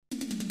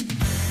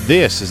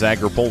This is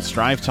AgriPulse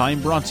Drive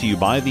Time, brought to you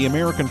by the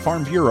American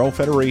Farm Bureau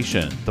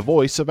Federation, the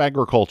voice of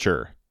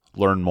agriculture.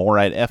 Learn more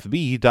at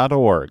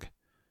fb.org.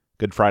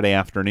 Good Friday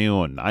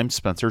afternoon. I'm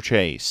Spencer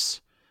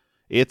Chase.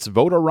 It's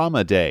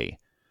Vote-A-Rama Day.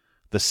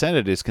 The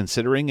Senate is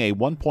considering a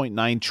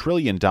 $1.9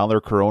 trillion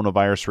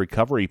coronavirus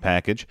recovery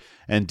package,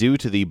 and due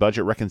to the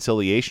budget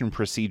reconciliation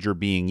procedure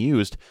being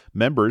used,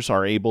 members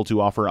are able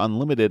to offer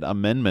unlimited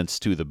amendments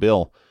to the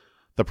bill.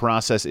 The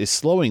process is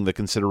slowing the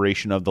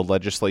consideration of the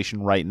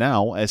legislation right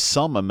now, as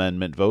some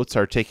amendment votes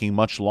are taking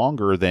much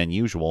longer than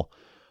usual.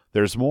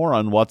 There's more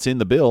on what's in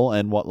the bill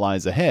and what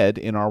lies ahead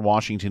in our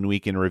Washington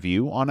Week in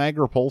Review on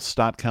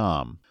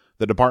agripulse.com.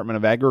 The Department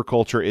of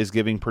Agriculture is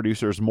giving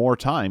producers more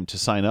time to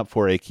sign up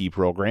for a key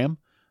program.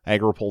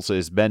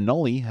 AgriPulse's Ben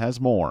Nuelle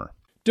has more.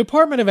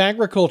 Department of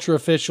Agriculture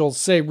officials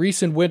say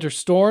recent winter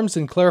storms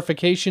and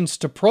clarifications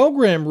to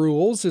program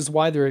rules is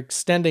why they're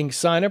extending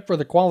sign-up for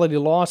the Quality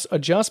Loss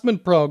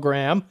Adjustment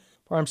Program.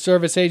 Farm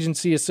Service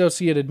Agency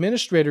Associate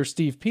Administrator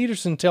Steve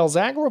Peterson tells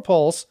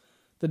AgriPulse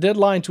the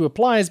deadline to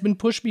apply has been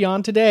pushed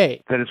beyond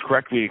today. That is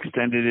correct. We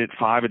extended it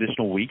 5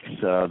 additional weeks.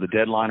 The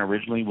deadline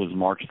originally was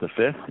March the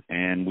 5th,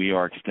 and we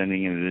are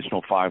extending an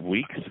additional 5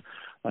 weeks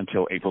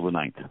until April the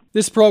 9th.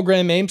 This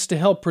program aims to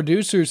help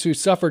producers who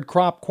suffered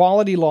crop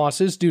quality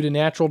losses due to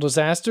natural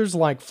disasters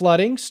like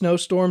flooding,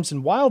 snowstorms,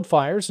 and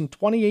wildfires in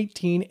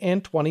 2018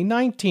 and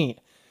 2019.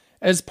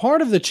 As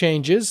part of the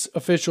changes,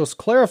 officials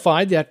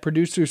clarified that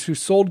producers who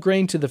sold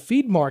grain to the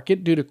feed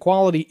market due to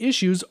quality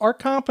issues are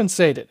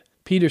compensated.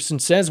 Peterson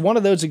says one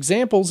of those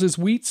examples is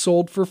wheat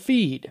sold for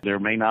feed. There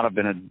may not have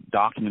been a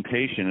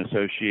documentation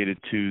associated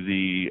to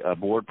the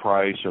board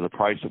price or the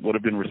price that would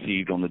have been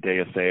received on the day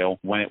of sale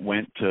when it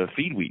went to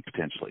feed wheat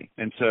potentially.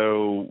 And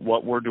so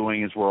what we're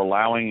doing is we're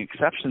allowing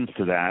exceptions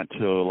to that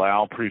to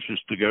allow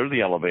producers to go to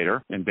the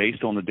elevator and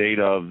based on the date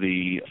of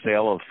the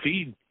sale of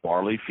feed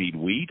barley, feed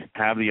wheat,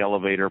 have the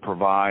elevator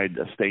provide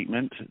a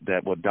statement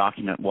that would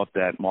document what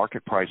that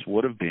market price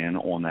would have been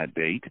on that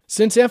date.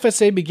 Since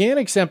FSA began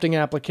accepting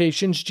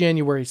applications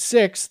January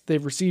 6th,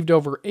 they've received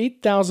over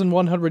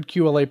 8,100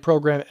 QLA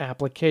program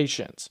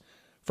applications.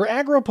 For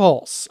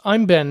AgriPulse,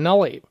 I'm Ben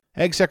Nuelle.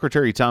 Ag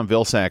Secretary Tom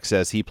Vilsack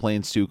says he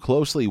plans to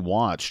closely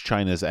watch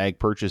China's ag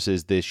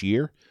purchases this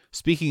year.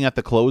 Speaking at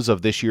the close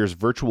of this year's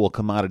virtual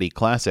commodity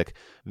classic,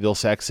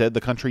 Vilsack said the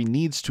country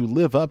needs to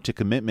live up to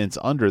commitments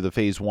under the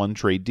Phase 1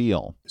 trade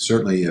deal.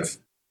 Certainly, if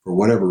for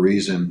whatever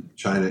reason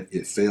China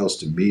fails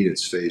to meet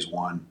its Phase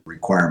 1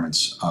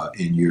 requirements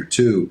in year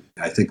 2,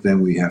 I think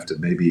then we have to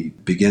maybe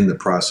begin the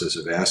process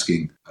of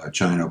asking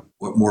China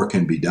what more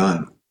can be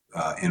done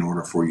in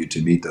order for you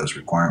to meet those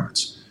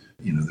requirements.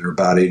 You know, they're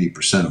about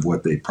 80% of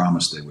what they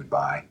promised they would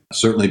buy.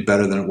 Certainly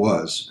better than it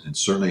was, and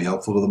certainly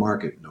helpful to the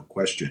market, no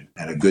question,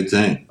 and a good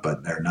thing.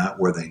 But they're not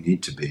where they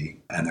need to be,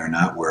 and they're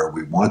not where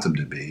we want them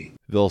to be.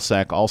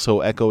 Vilsack also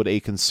echoed a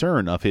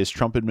concern of his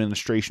Trump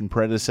administration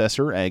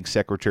predecessor, Ag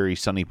Secretary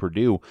Sonny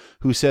Perdue,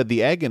 who said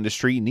the ag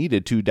industry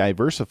needed to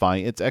diversify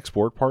its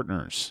export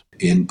partners.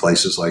 In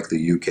places like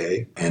the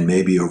UK, and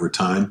maybe over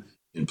time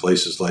in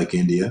places like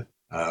India,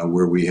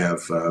 where we have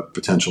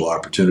potential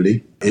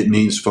opportunity. It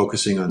means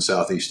focusing on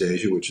Southeast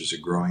Asia, which is a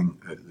growing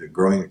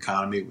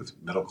economy with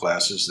middle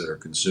classes that are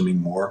consuming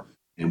more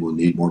and will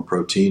need more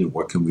protein. And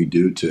what can we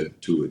do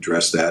to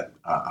address that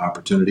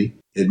opportunity?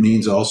 It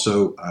means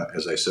also,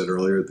 as I said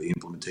earlier, the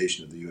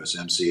implementation of the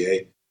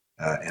USMCA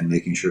and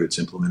making sure it's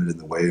implemented in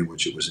the way in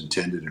which it was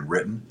intended and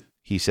written.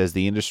 He says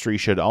the industry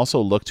should also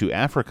look to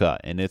Africa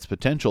and its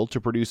potential to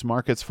produce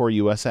markets for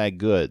U.S. ag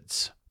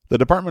goods. The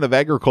Department of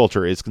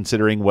Agriculture is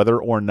considering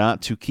whether or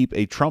not to keep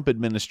a Trump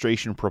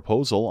administration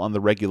proposal on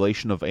the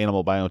regulation of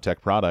animal biotech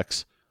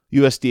products.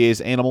 USDA's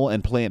Animal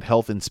and Plant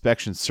Health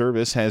Inspection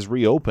Service has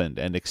reopened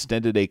and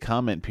extended a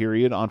comment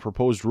period on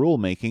proposed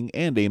rulemaking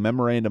and a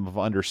memorandum of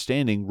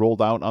understanding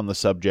rolled out on the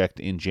subject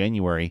in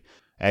January.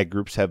 Ag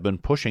groups have been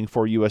pushing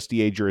for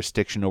USDA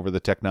jurisdiction over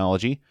the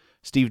technology.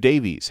 Steve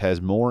Davies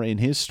has more in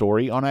his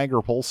story on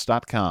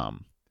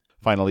agripulse.com.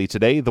 Finally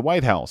today, the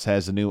White House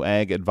has a new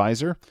ag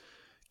advisor.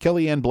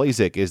 Kellyanne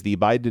Blazek is the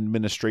Biden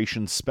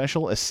administration's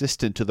special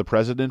assistant to the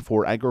president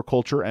for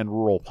agriculture and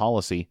rural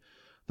policy.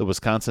 The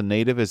Wisconsin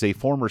native is a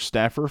former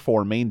staffer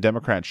for Maine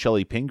Democrat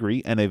Shelley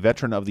Pingree and a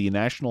veteran of the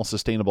National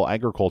Sustainable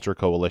Agriculture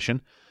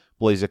Coalition.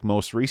 Blazek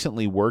most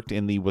recently worked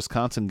in the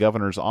Wisconsin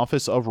Governor's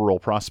Office of Rural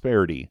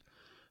Prosperity.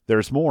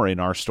 There's more in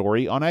our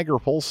story on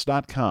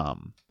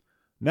agripulse.com.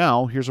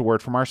 Now, here's a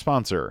word from our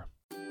sponsor.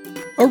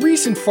 A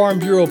recent Farm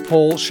Bureau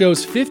poll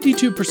shows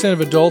 52%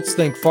 of adults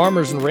think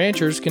farmers and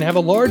ranchers can have a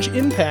large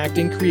impact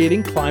in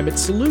creating climate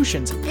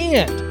solutions.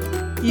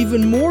 And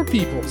even more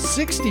people,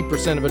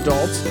 60% of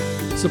adults,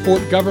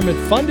 support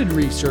government-funded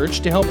research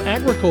to help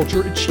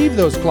agriculture achieve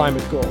those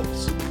climate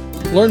goals.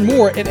 Learn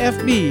more at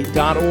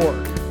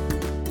fb.org.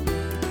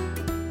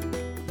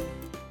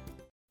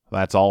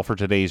 That's all for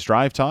today's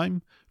Drive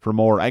Time. For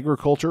more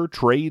agriculture,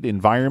 trade,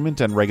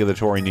 environment, and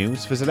regulatory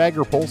news, visit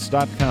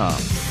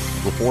agripulse.com.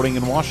 Reporting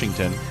in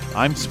Washington,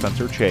 I'm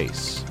Spencer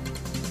Chase.